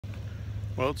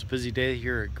Well, it's a busy day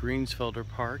here at Greensfelder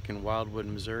Park in Wildwood,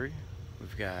 Missouri.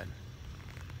 We've got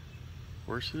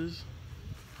horses,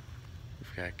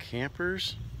 we've got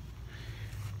campers,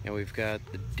 and we've got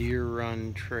the Deer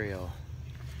Run Trail.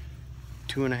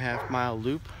 2.5 mile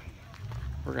loop.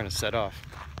 We're gonna set off.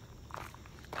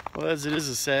 Well, as it is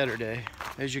a Saturday,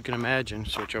 as you can imagine,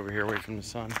 switch over here away from the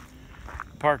sun,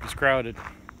 the park is crowded.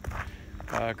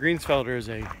 Greensfelder is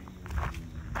a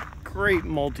great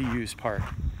multi-use park.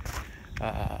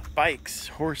 Bikes,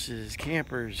 horses,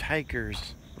 campers,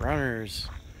 hikers, runners,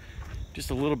 just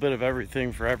a little bit of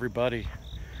everything for everybody.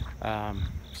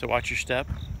 So watch your step.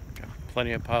 Got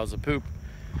plenty of piles of poop,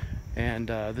 and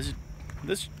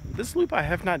this loop I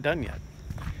have not done yet.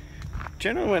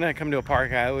 Generally, when I come to a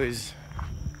park, I always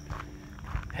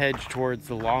hedge towards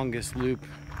the longest loop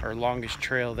or longest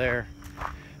trail there.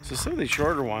 So some of these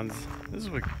shorter ones, this is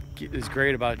what is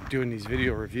great about doing these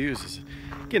video reviews, is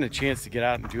getting a chance to get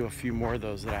out and do a few more of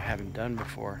those that I haven't done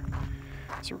before.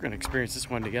 So we're going to experience this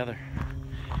one together.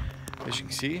 As you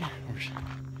can see,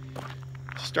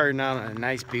 we're starting out on a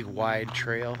nice big wide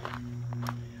trail,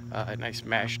 a nice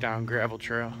mashed down gravel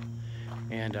trail,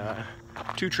 and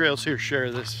two trails here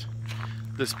share this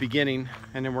beginning,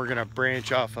 and then we're going to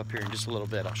branch off up here in just a little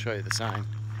bit. I'll show you the sign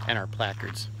and our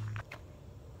placards.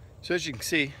 So as you can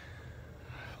see,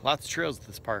 lots of trails at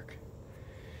this park.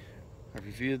 I've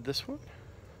reviewed this one.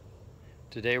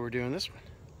 Today we're doing this one.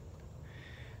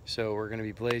 So we're going to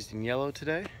be blazed in yellow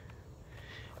today,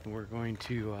 and we're going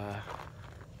to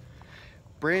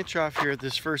branch off here at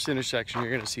this first intersection. You're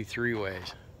going to see three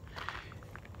ways.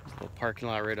 There's a little parking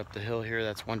lot right up the hill here.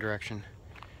 That's one direction.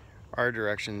 Our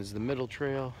direction is the middle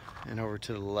trail, and over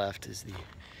to the left is the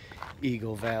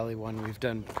Eagle Valley one we've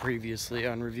done previously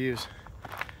on reviews.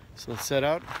 So let's set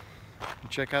out and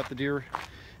check out the Deer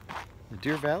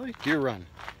Valley? Deer Run.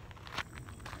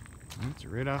 So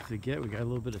right off the get, we got a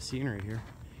little bit of scenery here. Here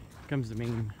comes the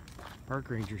main park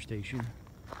ranger station,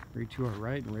 right to our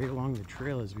right and right along the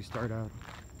trail as we start out.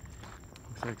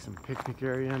 Looks like some picnic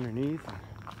area underneath, and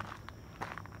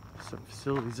some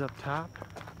facilities up top.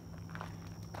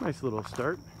 Nice little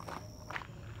start.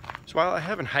 So while I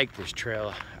haven't hiked this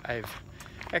trail, I've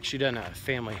actually done a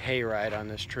family hayride on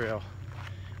this trail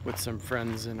with some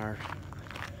friends and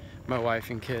my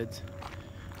wife and kids.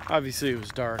 Obviously it was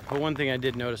dark, but one thing I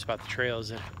did notice about the trail is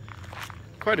that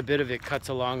quite a bit of it cuts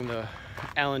along the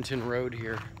Allenton Road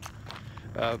here,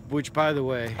 which, by the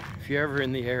way, if you're ever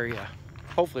in the area,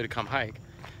 hopefully to come hike,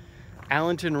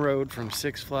 Allenton Road from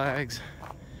Six Flags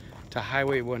to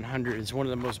Highway 100 is one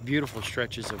of the most beautiful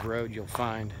stretches of road you'll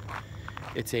find.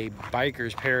 It's a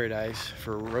biker's paradise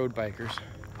for road bikers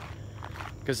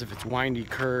because of its windy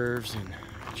curves and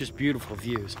just beautiful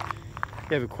views.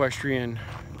 They have equestrian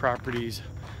properties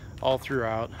all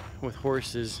throughout with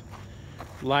horses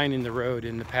lining the road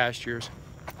in the pastures,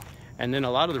 and then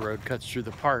a lot of the road cuts through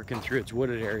the park and through its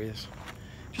wooded areas.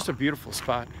 Just a beautiful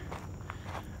spot.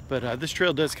 But this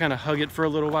trail does kind of hug it for a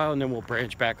little while, and then we'll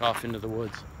branch back off into the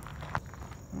woods.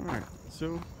 Alright,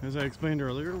 so as I explained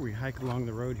earlier, we hike along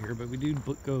the road here, but we do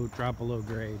go drop below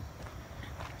grade.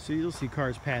 So you'll see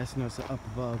cars passing us up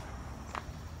above.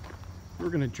 We're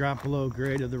going to drop below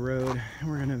grade of the road, and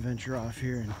we're going to venture off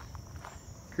here and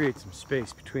create some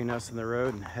space between us and the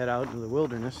road and head out into the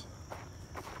wilderness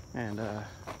and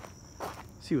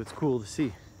see what's cool to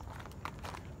see.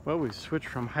 Well, we've switched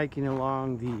from hiking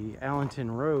along the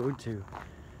Allenton Road to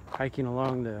hiking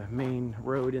along the main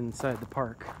road inside the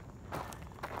park.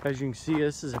 As you can see,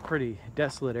 this is a pretty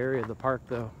desolate area of the park,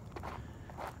 though.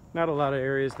 Not a lot of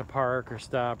areas to park or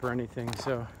stop or anything,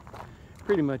 so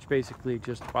pretty much basically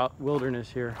just wilderness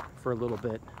here for a little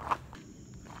bit.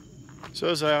 So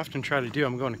as I often try to do,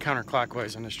 I'm going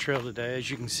counterclockwise on this trail today. As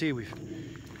you can see, we've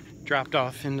dropped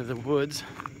off into the woods,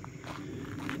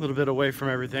 a little bit away from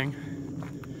everything.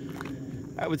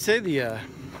 I would say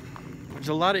there's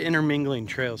a lot of intermingling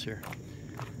trails here.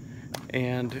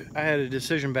 And I had a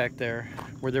decision back there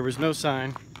where there was no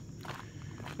sign,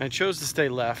 and I chose to stay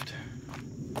left.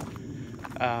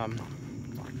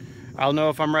 I'll know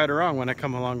if I'm right or wrong when I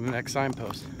come along the next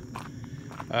signpost.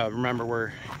 Remember,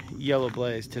 we're yellow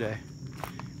blazed today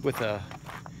with a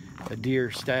deer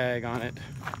stag on it.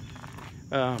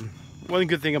 One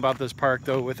good thing about this park,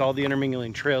 though, with all the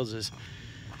intermingling trails, is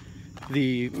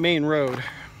the main road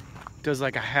does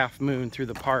like a half moon through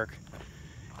the park.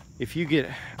 If you get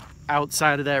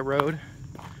outside of that road,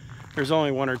 there's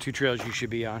only one or two trails you should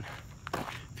be on.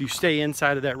 If you stay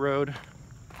inside of that road,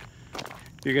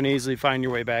 you're going to easily find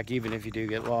your way back, even if you do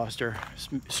get lost or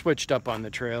switched up on the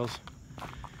trails.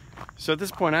 So at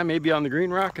this point, I may be on the Green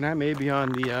Rock and I may be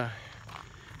on the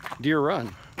Deer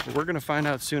Run. But we're going to find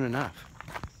out soon enough.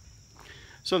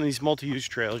 So in these multi-use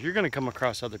trails, you're going to come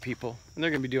across other people, and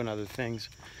they're going to be doing other things,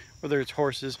 whether it's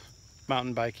horses,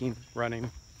 mountain biking,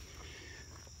 running.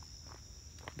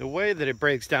 The way that it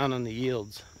breaks down on the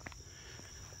yields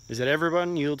is that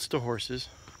everyone yields to horses.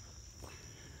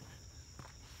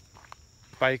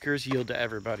 Bikers yield to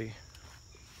everybody.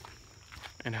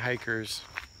 And hikers,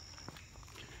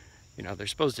 you know, they're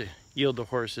supposed to yield to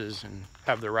horses and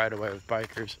have the right of way with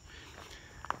bikers.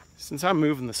 Since I'm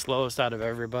moving the slowest out of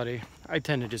everybody, I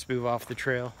tend to just move off the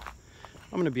trail.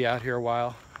 I'm going to be out here a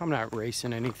while. I'm not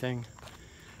racing anything.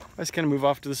 I just kind of move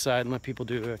off to the side and let people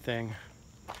do their thing.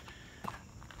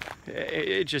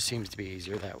 It just seems to be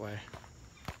easier that way.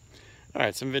 All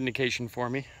right, some vindication for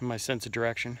me and my sense of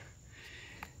direction.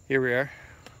 Here we are.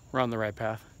 We're on the right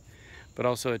path. But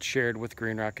also it's shared with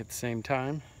Green Rock at the same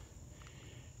time.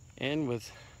 And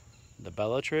with the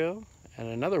Bella Trail and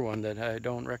another one that I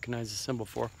don't recognize the symbol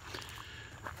for.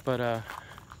 But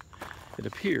it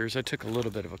appears I took a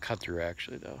little bit of a cut through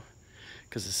actually though.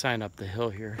 Because the sign up the hill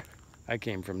here, I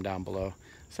came from down below.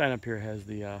 The sign up here has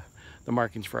the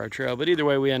markings for our trail. But either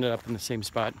way, we ended up in the same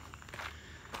spot.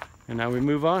 And now we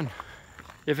move on.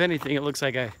 If anything, it looks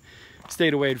like I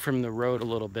stayed away from the road a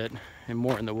little bit and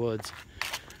more in the woods,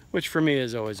 which for me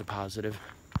is always a positive.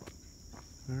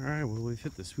 All right, well, we've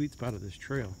hit the sweet spot of this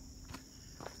trail.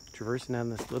 Traversing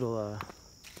down this little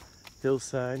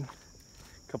hillside,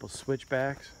 a couple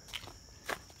switchbacks,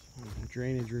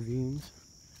 drainage ravines.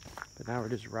 But now we're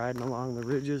just riding along the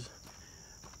ridges.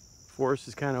 Forest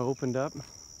is kind of opened up. You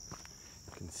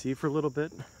can see for a little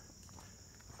bit.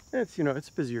 It's, you know, it's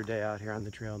a busier day out here on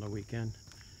the trail on the weekend.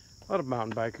 A lot of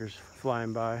mountain bikers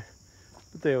flying by,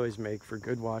 but they always make for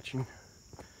good watching.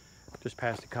 Just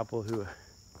passed a couple who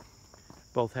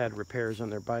both had repairs on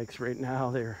their bikes right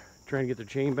now. They're trying to get their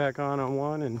chain back on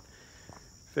one and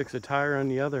fix a tire on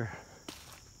the other.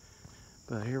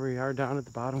 But here we are down at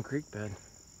the bottom creek bed.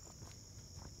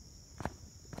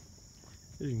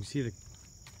 As you can see,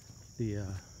 the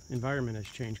environment has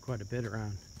changed quite a bit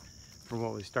around from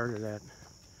what we started at.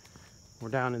 We're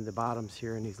down in the bottoms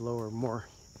here in these lower, more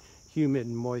humid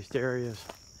and moist areas,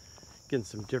 getting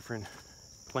some different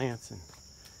plants and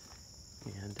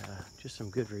just some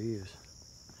good views.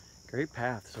 Great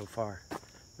path so far.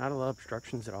 Not a lot of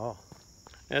obstructions at all.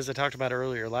 As I talked about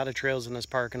earlier, a lot of trails in this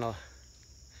park and a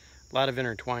lot of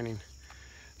intertwining.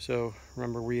 So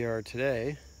remember, we are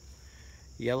today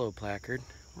yellow placard.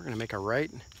 We're going to make a right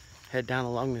and head down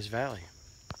along this valley.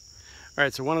 All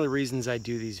right, so one of the reasons I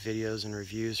do these videos and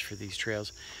reviews for these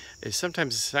trails is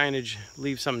sometimes the signage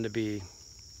leaves something to be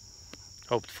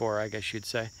hoped for, I guess you'd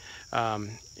say.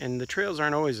 And the trails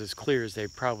aren't always as clear as they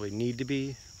probably need to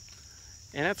be.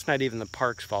 And that's not even the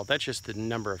park's fault. That's just the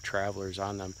number of travelers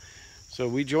on them. So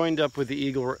we joined up with the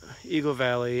Eagle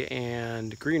Valley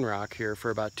and Green Rock here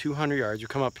for about 200 yards. You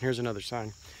come up and here's another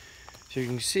sign. So you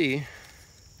can see,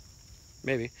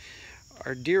 maybe,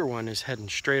 our deer one is heading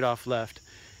straight off left.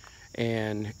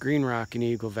 And Green Rock and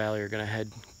Eagle Valley are going to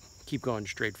keep going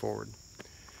straight forward.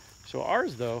 So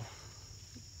ours, though,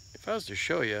 if I was to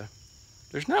show you,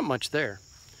 there's not much there.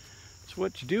 So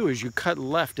what you do is you cut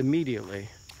left immediately.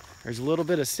 There's a little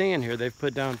bit of sand here they've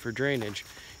put down for drainage.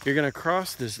 You're going to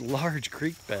cross this large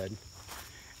creek bed,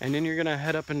 and then you're going to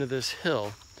head up into this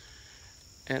hill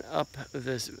and up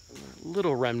this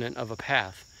little remnant of a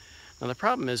path. Now the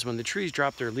problem is when the trees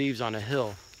drop their leaves on a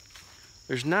hill,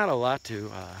 there's not a lot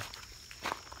to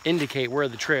indicate where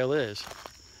the trail is.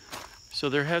 So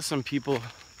there has some people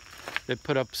that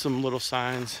put up some little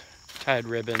signs, tied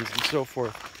ribbons and so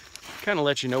forth, kind of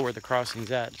let you know where the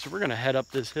crossing's at. So we're going to head up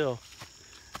this hill,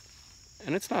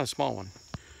 and it's not a small one.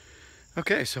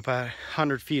 Okay, so about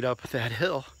 100 feet up that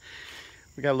hill,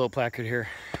 we got a little placard here.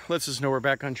 Lets us know we're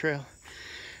back on trail.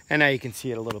 And now you can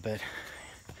see it a little bit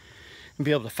and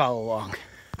be able to follow along.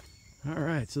 All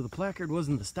right, so the placard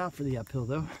wasn't the stop for the uphill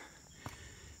though.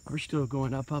 We're still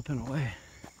going up and away.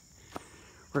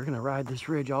 We're gonna ride this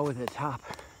ridge all the way to the top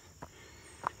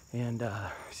and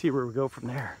see where we go from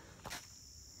there.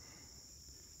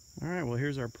 All right, well,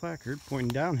 here's our placard pointing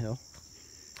downhill.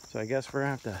 So I guess we're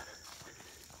gonna have to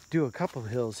do a couple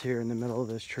hills here in the middle of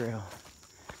this trail.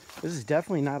 This is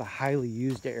definitely not a highly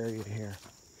used area here.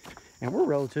 And we're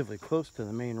relatively close to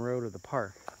the main road of the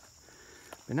park.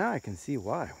 But now I can see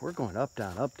why. We're going up,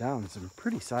 down, some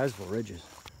pretty sizable ridges.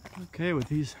 Okay, with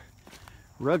these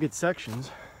rugged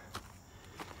sections,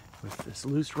 with this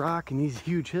loose rock and these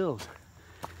huge hills,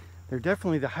 they're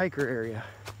definitely the hiker area.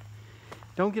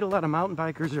 Don't get a lot of mountain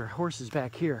bikers or horses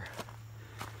back here.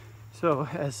 So,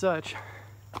 as such,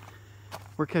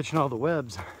 we're catching all the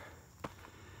webs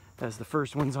as the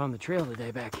first ones on the trail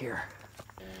today back here.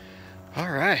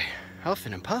 All right,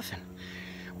 huffing and puffing.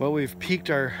 Well, we've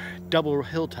peaked our double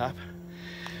hilltop.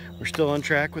 We're still on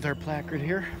track with our placard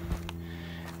here.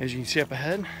 As you can see up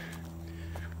ahead,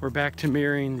 we're back to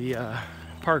mirroring the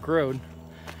park road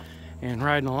and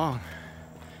riding along.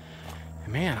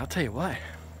 And man, I'll tell you what,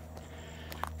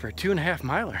 for a 2.5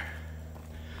 miler,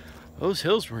 those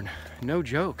hills were no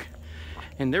joke.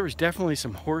 And there was definitely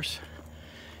some horse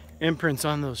imprints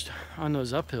on those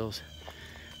uphills.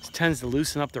 It tends to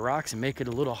loosen up the rocks and make it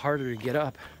a little harder to get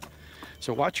up.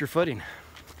 So watch your footing.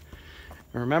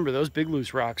 And remember, those big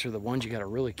loose rocks are the ones you got to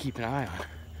really keep an eye on.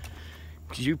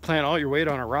 Because you plant all your weight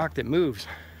on a rock that moves,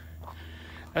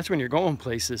 that's when you're going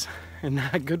places, and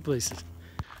not good places.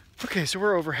 Okay, so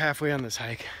we're over halfway on this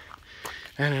hike,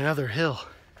 and another hill.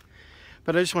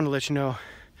 But I just want to let you know,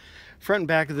 front and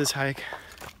back of this hike,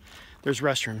 there's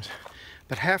restrooms.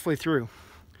 But halfway through,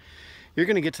 you're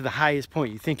going to get to the highest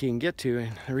point you think you can get to,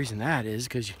 and the reason that is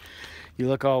because you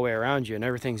look all the way around you and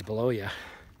everything's below you,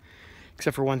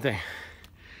 except for one thing.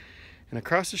 And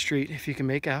across the street, if you can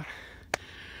make out,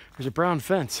 there's a brown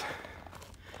fence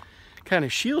kind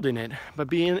of shielding it, but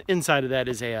being inside of that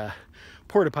is a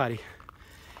porta potty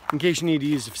in case you need to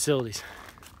use the facilities,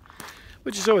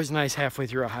 which is always nice halfway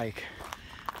through a hike.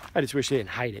 I just wish they didn't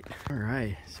hide it. All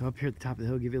right, so up here at the top of the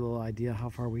hill, give you a little idea how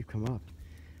far we've come up.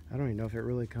 I don't even know if it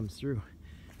really comes through,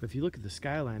 but if you look at the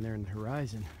skyline there in the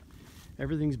horizon,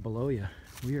 everything's below you.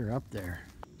 We are up there.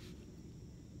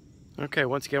 Okay,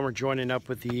 once again, we're joining up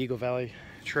with the Eagle Valley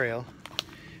Trail,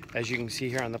 as you can see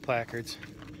here on the placards.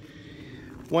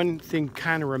 One thing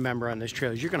kind of remember on this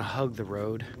trail is you're going to hug the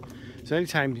road. So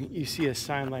anytime you see a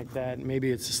sign like that, maybe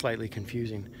it's slightly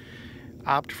confusing,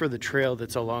 opt for the trail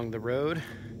that's along the road,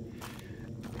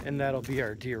 and that'll be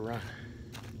our deer run.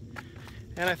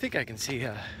 And I think I can see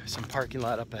some parking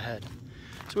lot up ahead,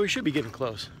 so we should be getting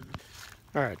close.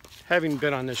 All right, having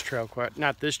been on this trail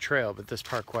not this trail, but this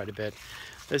park quite a bit,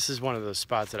 this is one of those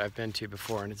spots that I've been to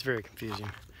before, and it's very confusing.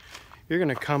 You're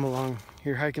gonna come along,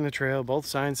 you're hiking the trail, both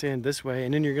signs saying this way,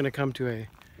 and then you're gonna come to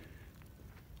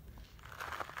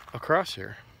a cross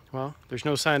here. Well, there's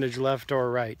no signage left or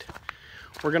right.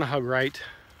 We're gonna hug right.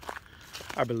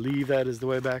 I believe that is the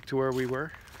way back to where we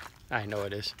were. I know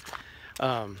it is.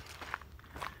 That's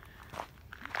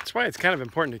why it's kind of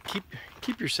important to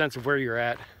keep your sense of where you're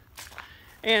at.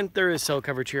 And there is cell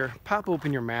coverage here. Pop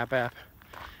open your map app,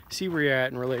 see where you're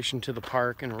at in relation to the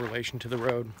park and in relation to the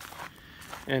road.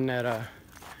 And that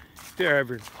if you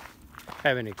ever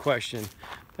have any question,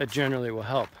 that generally will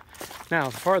help. Now,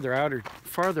 farther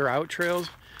out trails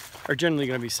are generally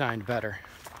going to be signed better.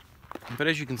 But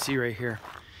as you can see right here,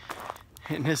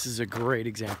 and this is a great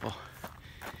example,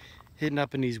 hidden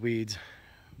up in these weeds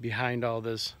behind all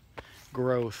this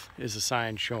growth is a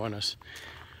sign showing us.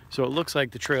 So it looks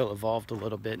like the trail evolved a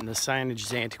little bit, and the signage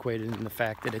is antiquated in the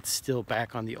fact that it's still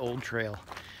back on the old trail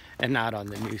and not on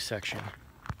the new section.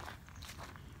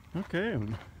 Okay,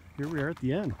 here we are at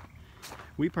the end.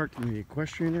 We parked in the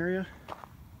equestrian area,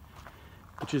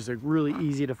 which is a really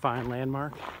easy to find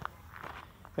landmark.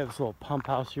 We have this little pump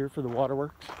house here for the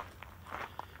waterworks.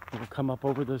 We'll come up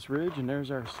over this ridge, and there's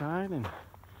our sign, and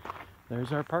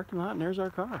there's our parking lot, and there's our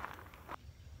car.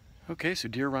 Okay, so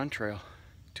Deer Run Trail,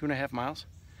 2.5 miles,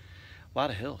 a lot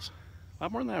of hills, a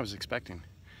lot more than I was expecting.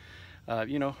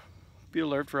 You know, be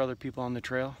alert for other people on the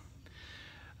trail.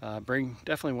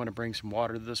 Definitely want to bring some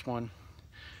water to this one.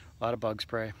 A lot of bug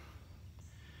spray.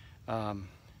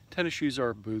 Tennis shoes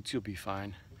or boots, you'll be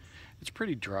fine. It's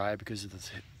pretty dry because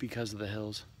of the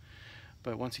hills.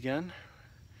 But once again,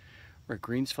 we're at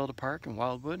Greensfelder Park in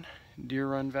Wildwood, Deer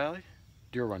Run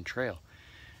Trail.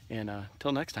 And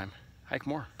till next time, hike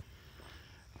more.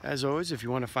 As always, if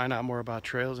you want to find out more about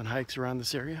trails and hikes around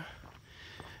this area,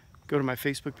 go to my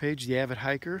Facebook page, The Avid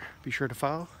Hiker. Be sure to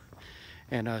follow.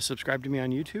 And subscribe to me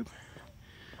on YouTube.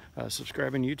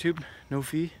 Subscribe on YouTube, no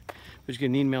fee, but you get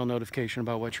an email notification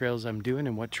about what trails I'm doing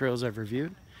and what trails I've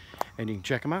reviewed, and you can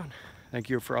check them out. Thank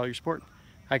you for all your support.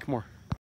 Hike more.